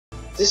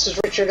This is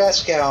Richard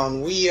Eskow,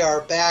 and we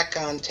are back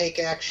on Take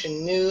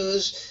Action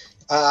News.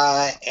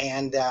 I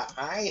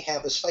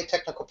have a slight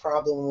technical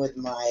problem with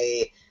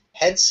my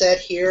headset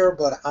here,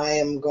 but I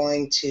am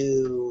going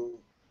to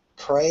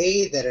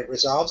pray that it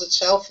resolves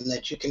itself and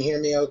that you can hear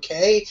me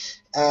okay.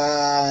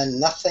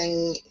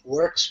 Nothing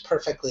works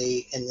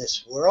perfectly in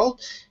this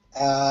world.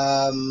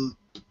 And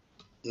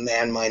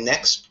my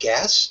next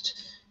guest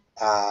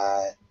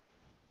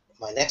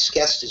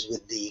is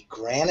with the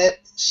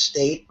Granite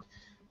State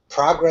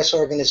Progress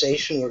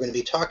Organization. We're going to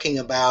be talking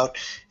about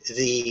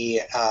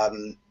the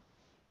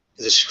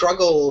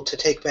struggle to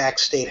take back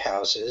state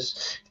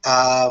houses.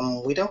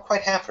 We don't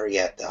quite have her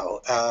yet, though.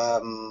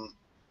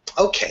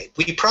 Okay,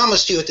 we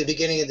promised you at the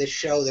beginning of this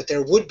show that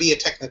there would be a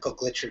technical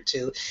glitch or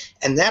two,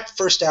 and that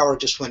first hour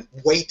just went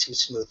way too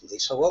smoothly.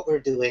 So what we're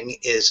doing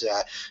is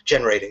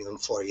generating them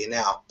for you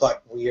now,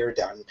 but we are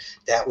done.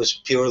 That was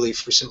purely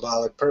for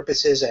symbolic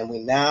purposes, and we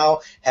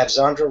now have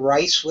Zandra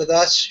Rice with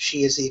us.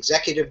 She is the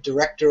executive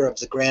director of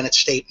the Granite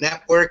State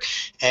Network,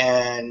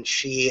 and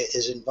she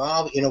is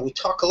involved. You know, we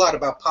talk a lot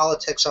about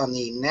politics on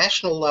the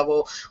national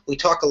level. We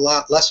talk a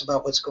lot less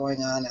about what's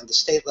going on the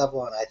state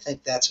level, and I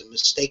think that's a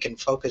mistaken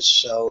focus.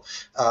 So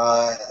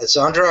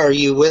Zandra, are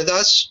you with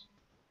us?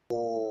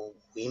 Oh,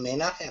 we may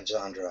not have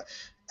Zandra.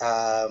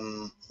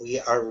 We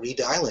are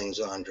redialing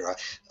Zandra.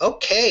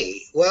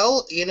 Okay,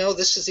 well, you know,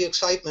 this is the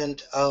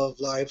excitement of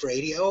live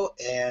radio,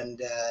 and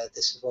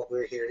this is what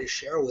we're here to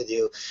share with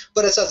you.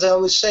 But as I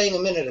was saying a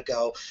minute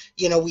ago,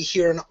 you know,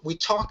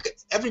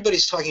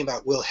 everybody's talking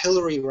about, will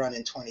Hillary run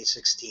in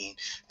 2016?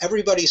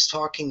 Everybody's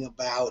talking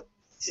about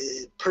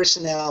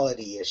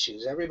personality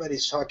issues.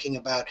 Everybody's talking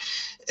about,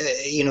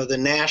 you know, the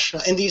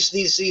national, and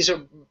these are,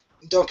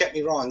 don't get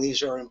me wrong,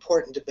 these are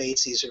important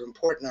debates, these are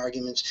important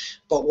arguments,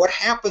 but what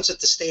happens at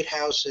the state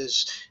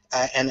houses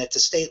and at the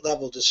state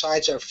level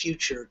decides our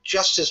future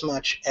just as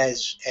much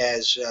as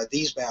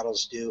these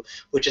battles do,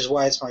 which is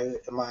why it's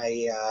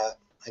my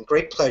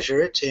great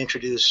pleasure to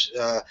introduce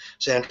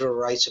Zandra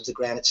Rice of the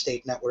Granite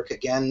State Network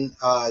again.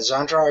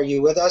 Zandra, are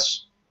you with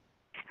us?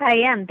 I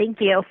am. Thank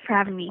you for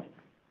having me.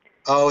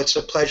 Oh, it's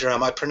a pleasure.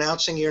 Am I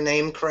pronouncing your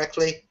name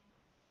correctly?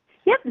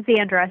 Yep,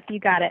 Zandra. You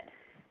got it.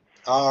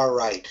 All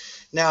right.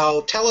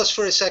 Now, tell us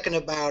for a second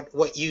about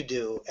what you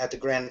do at the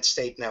Granite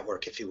State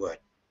Network, if you would.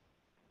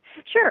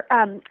 Sure.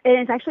 It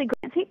is actually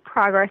Granite State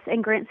Progress,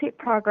 and Granite State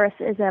Progress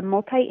is a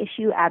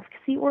multi-issue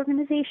advocacy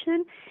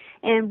organization,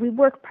 and we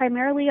work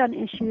primarily on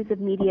issues of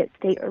immediate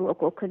state or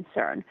local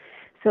concern.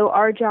 So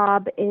our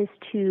job is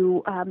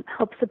to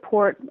help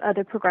support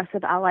other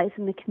progressive allies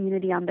in the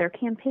community on their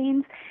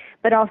campaigns,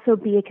 but also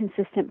be a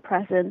consistent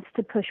presence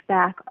to push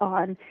back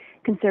on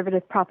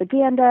conservative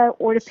propaganda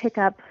or to pick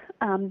up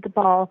the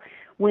ball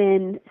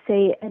when,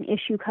 say, an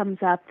issue comes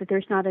up that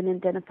there's not an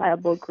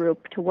identifiable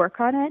group to work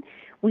on it.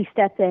 We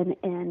step in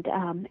and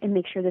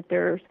make sure that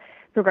there's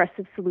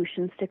progressive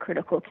solutions to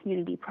critical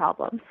community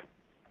problems.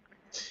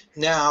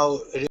 Now,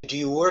 do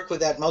you work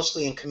with that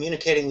mostly in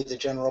communicating with the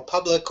general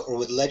public or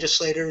with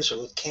legislators or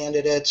with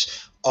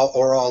candidates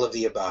or all of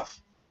the above?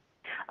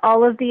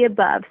 All of the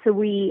above. So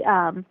we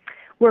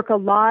work a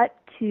lot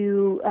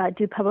to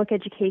do public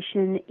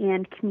education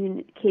and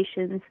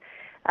communications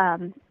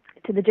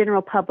to the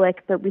general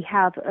public, but we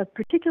have a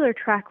particular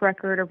track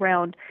record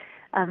around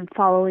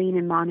following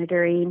and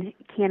monitoring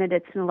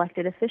candidates and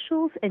elected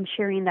officials and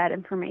sharing that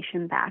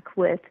information back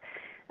with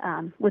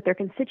their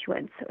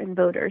constituents and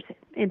voters.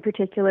 In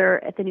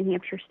particular, at the New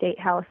Hampshire State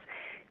House,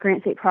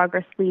 Granite State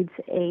Progress leads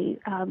a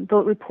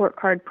vote report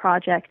card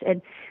project.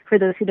 And for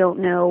those who don't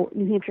know,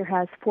 New Hampshire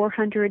has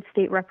 400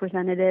 state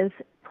representatives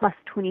plus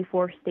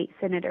 24 state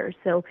senators.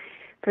 So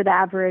for the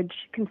average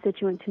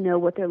constituent to know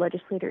what their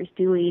legislator is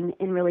doing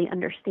and really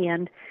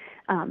understand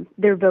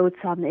their votes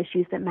on the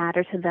issues that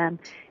matter to them,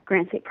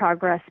 Granite State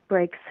Progress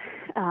breaks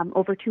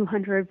over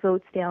 200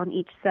 votes down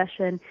each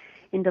session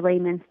into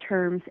layman's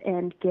terms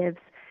and gives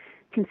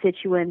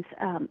constituents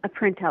a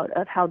printout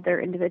of how their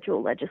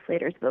individual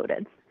legislators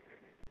voted.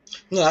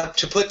 Now,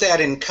 to put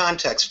that in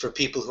context for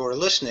people who are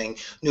listening,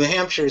 New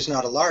Hampshire is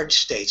not a large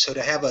state, so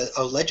to have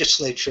a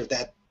legislature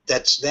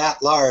that's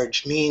that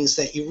large means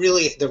that you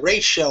really, the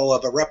ratio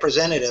of a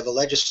representative, a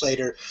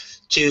legislator,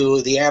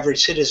 to the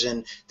average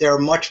citizen, there are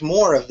much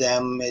more of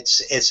them.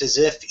 It's as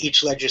if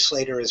each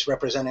legislator is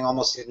representing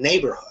almost a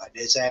neighborhood.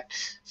 Is that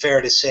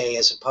fair to say,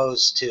 as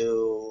opposed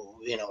to,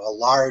 you know, a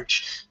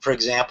large, for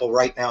example,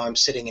 right now I'm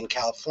sitting in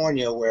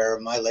California where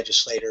my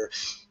legislator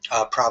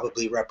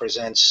probably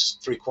represents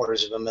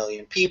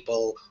 750,000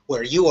 people,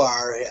 where you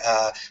are,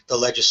 the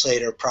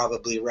legislator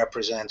probably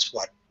represents,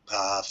 what,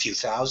 a few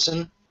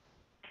thousand?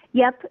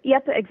 Yep,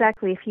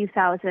 exactly, a few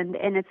thousand.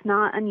 And it's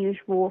not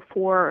unusual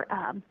for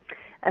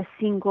a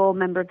single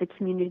member of the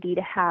community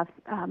to have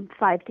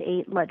 5 to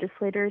 8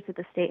 legislators at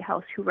the State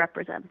House who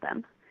represent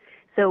them.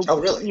 So, oh,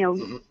 really? You know,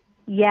 mm-hmm.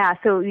 Yeah,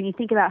 so when you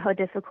think about how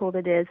difficult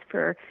it is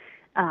for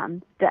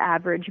the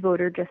average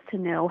voter just to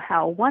know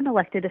how one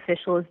elected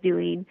official is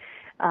doing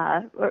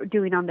or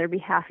doing on their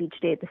behalf each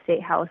day at the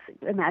State House,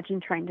 imagine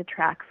trying to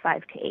track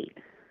 5 to 8.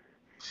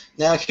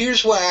 Now,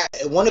 here's why,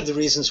 one of the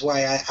reasons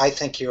why I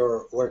think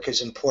your work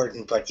is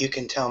important, but you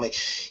can tell me.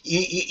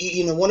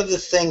 One of the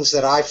things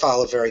that I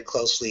follow very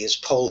closely is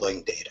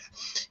polling data.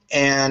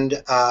 And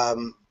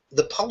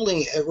the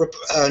polling,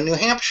 New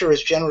Hampshire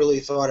is generally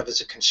thought of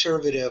as a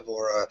conservative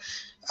or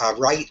a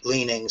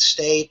right-leaning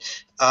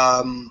state.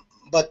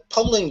 But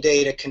polling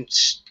data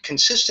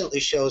consistently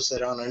shows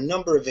that on a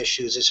number of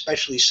issues,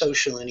 especially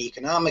social and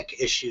economic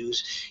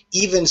issues,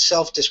 even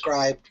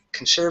self-described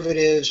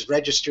conservatives,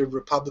 registered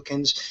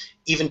Republicans,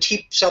 even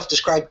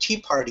self-described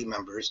Tea Party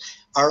members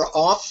are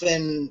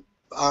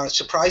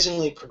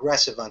surprisingly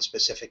progressive on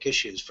specific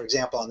issues. For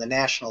example, on the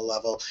national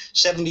level,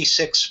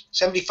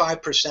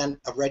 75%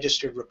 of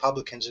registered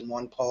Republicans in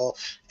one poll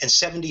and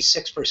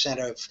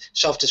 76% of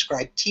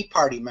self-described Tea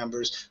Party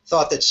members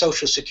thought that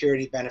Social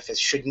Security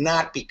benefits should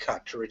not be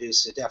cut to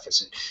reduce the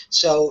deficit.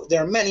 So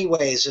there are many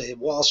ways,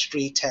 Wall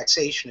Street,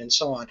 taxation, and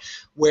so on,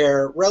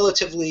 where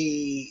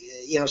relatively,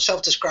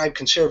 self-described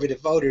conservative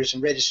voters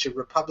and registered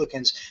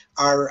Republicans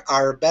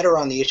are better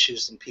on the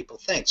issues than people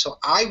think. So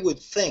I would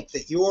think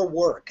that your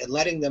work and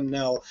letting them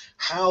know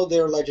how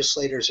their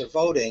legislators are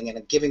voting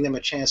and giving them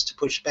a chance to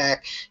push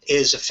back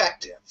is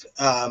effective.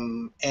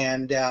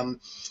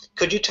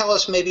 Could you tell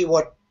us maybe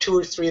what 2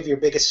 or 3 of your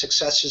biggest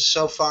successes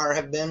so far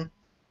have been?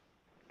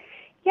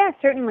 Yeah,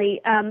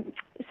 certainly.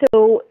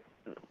 So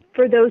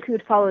for those who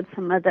had followed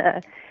some of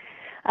the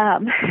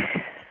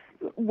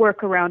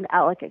work around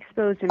ALEC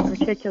Exposed in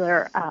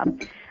particular,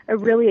 a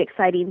really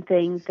exciting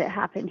thing that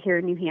happened here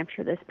in New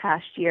Hampshire this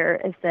past year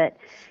is that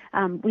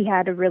we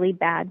had a really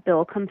bad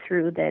bill come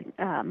through that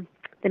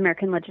the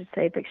American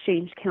Legislative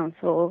Exchange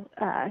Council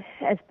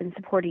has been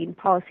supporting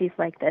policies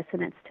like this,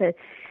 and it's to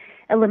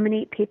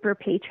eliminate paper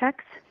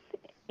paychecks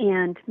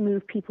and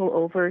move people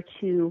over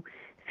to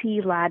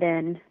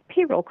fee-laden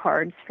payroll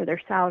cards for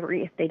their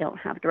salary if they don't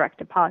have direct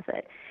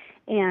deposit.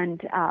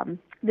 And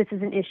this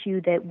is an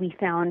issue that we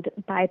found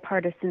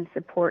bipartisan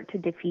support to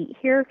defeat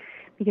here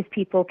because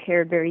people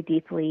cared very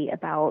deeply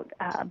about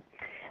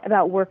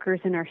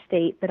workers in our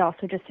state, but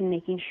also just in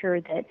making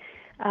sure that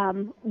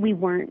we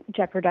weren't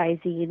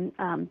jeopardizing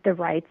the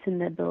rights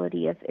and the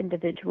ability of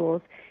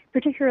individuals,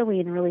 particularly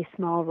in really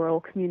small rural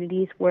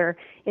communities where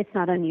it's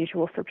not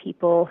unusual for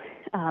people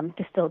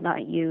to still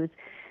not use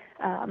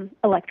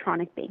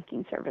electronic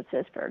banking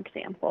services, for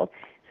example.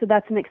 So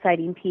that's an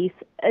exciting piece.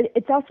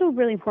 It's also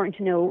really important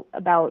to know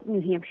about New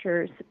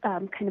Hampshire's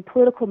kind of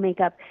political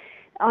makeup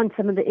on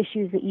some of the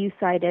issues that you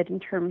cited in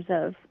terms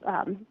of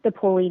the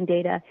polling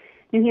data.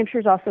 New Hampshire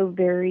is also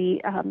very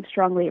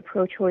strongly a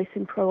pro-choice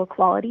and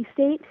pro-equality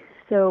state.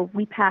 So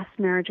we passed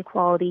marriage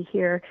equality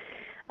here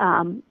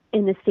in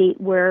the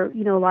state where,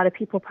 a lot of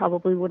people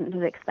probably wouldn't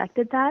have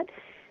expected that.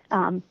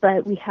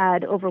 But we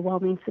had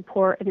overwhelming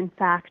support. And in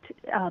fact,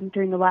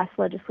 during the last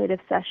legislative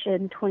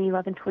session,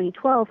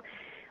 2011-2012,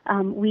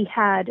 we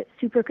had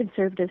super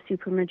conservative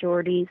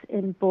supermajorities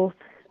in both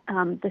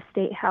the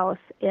state house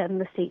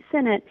and the state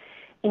senate.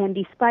 And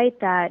despite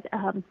that,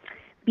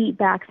 beat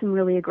back some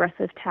really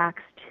aggressive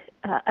attacks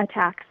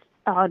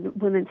on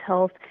women's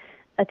health,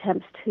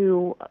 attempts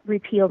to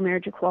repeal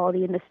marriage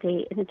equality in the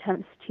state, and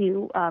attempts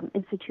to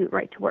institute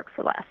right to work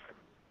for less.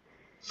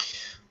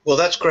 Well,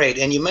 that's great.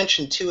 And you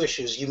mentioned 2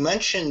 issues. You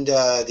mentioned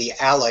the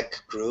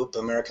ALEC group,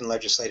 American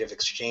Legislative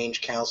Exchange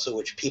Council,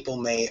 which people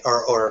may,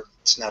 or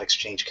it's not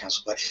Exchange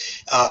Council, but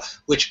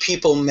which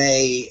people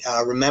may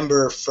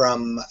remember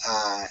from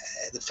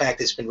the fact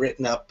that it's been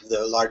written up,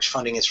 the large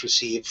funding it's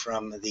received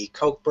from the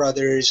Koch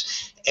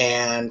brothers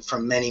and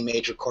from many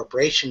major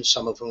corporations,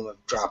 some of whom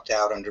have dropped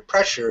out under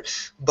pressure.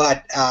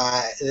 But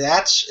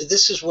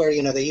this is where,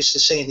 they used to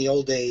say in the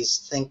old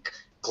days, think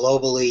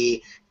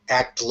globally,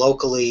 act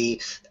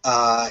locally.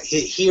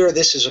 Here,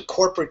 this is a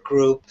corporate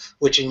group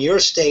which in your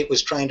state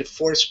was trying to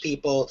force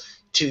people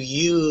to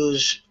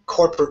use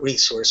corporate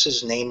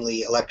resources,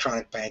 namely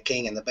electronic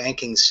banking and the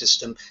banking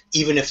system,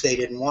 even if they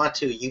didn't want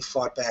to. You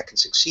fought back and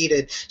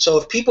succeeded. So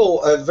if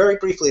people, very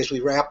briefly as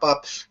we wrap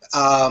up,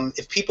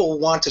 if people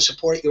want to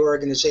support your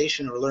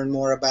organization or learn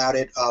more about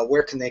it,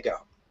 where can they go?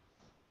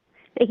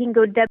 They can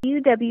go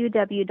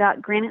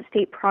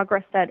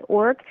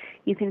www.granitestateprogress.org.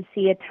 You can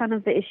see a ton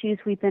of the issues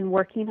we've been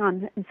working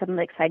on and some of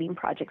the exciting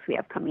projects we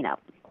have coming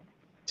up.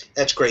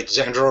 That's great.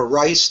 Zandra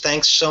Rice,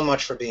 thanks so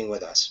much for being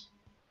with us.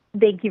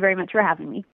 Thank you very much for having me.